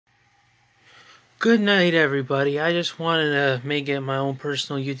Good night, everybody. I just wanted to make it my own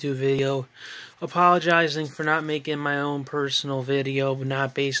personal YouTube video, apologizing for not making my own personal video,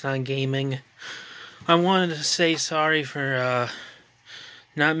 not based on gaming. I wanted to say sorry for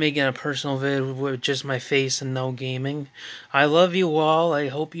not making a personal video with just my face and no gaming. I love you all. I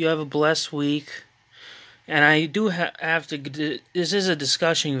hope you have a blessed week. And I do have to. This is a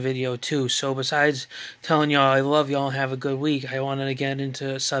discussion video too. So besides telling y'all I love y'all and have a good week, I wanted to get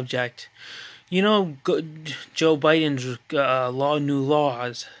into a subject. You know, Joe Biden's new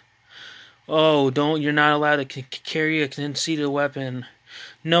laws. Oh, you're not allowed to carry a concealed weapon.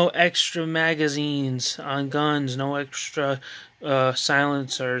 No extra magazines on guns. No extra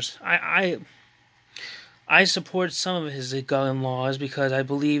silencers. I support some of his gun laws because I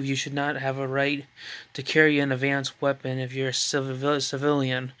believe you should not have a right to carry an advanced weapon if you're a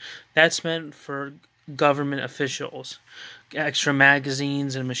civilian. That's meant for government officials. Extra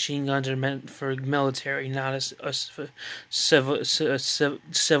magazines and machine guns are meant for military, not as civil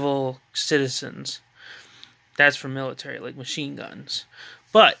citizens. That's for military, like machine guns.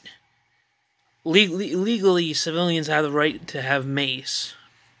 But legally, civilians have the right to have mace.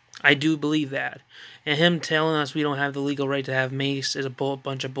 I do believe that. And him telling us we don't have the legal right to have mace is a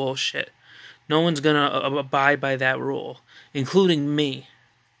bunch of bullshit. No one's going to abide by that rule, including me.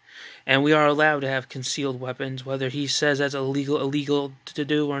 And we are allowed to have concealed weapons, whether he says that's illegal to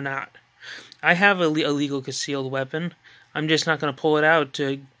do or not. I have a legal concealed weapon. I'm just not going to pull it out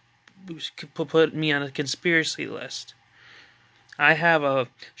to put me on a conspiracy list. I have a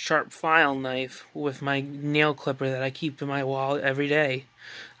sharp file knife with my nail clipper that I keep in my wallet every day.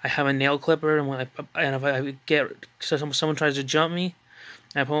 I have a nail clipper, and if I get someone tries to jump me,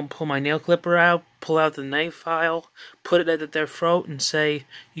 I pull my nail clipper out, pull out the knife file, put it at their throat, and say,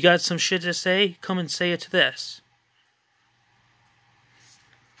 "You got some shit to say? Come and say it to this."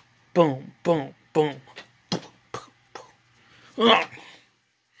 Boom, boom, boom.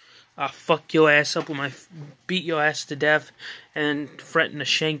 I'll fuck your ass up beat your ass to death, and threaten to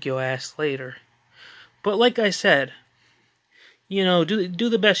shank your ass later. But like I said, you know, do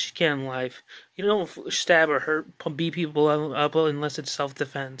the best you can in life. You don't stab or hurt, beat people up unless it's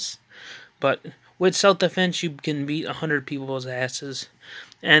self-defense. But with self-defense, you can beat 100 people's asses.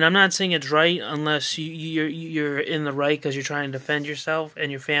 And I'm not saying it's right unless you're in the right because you're trying to defend yourself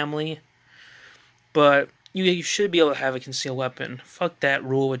and your family. But you should be able to have a concealed weapon. Fuck that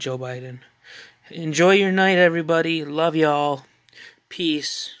rule with Joe Biden. Enjoy your night, everybody. Love y'all.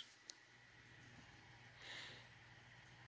 Peace.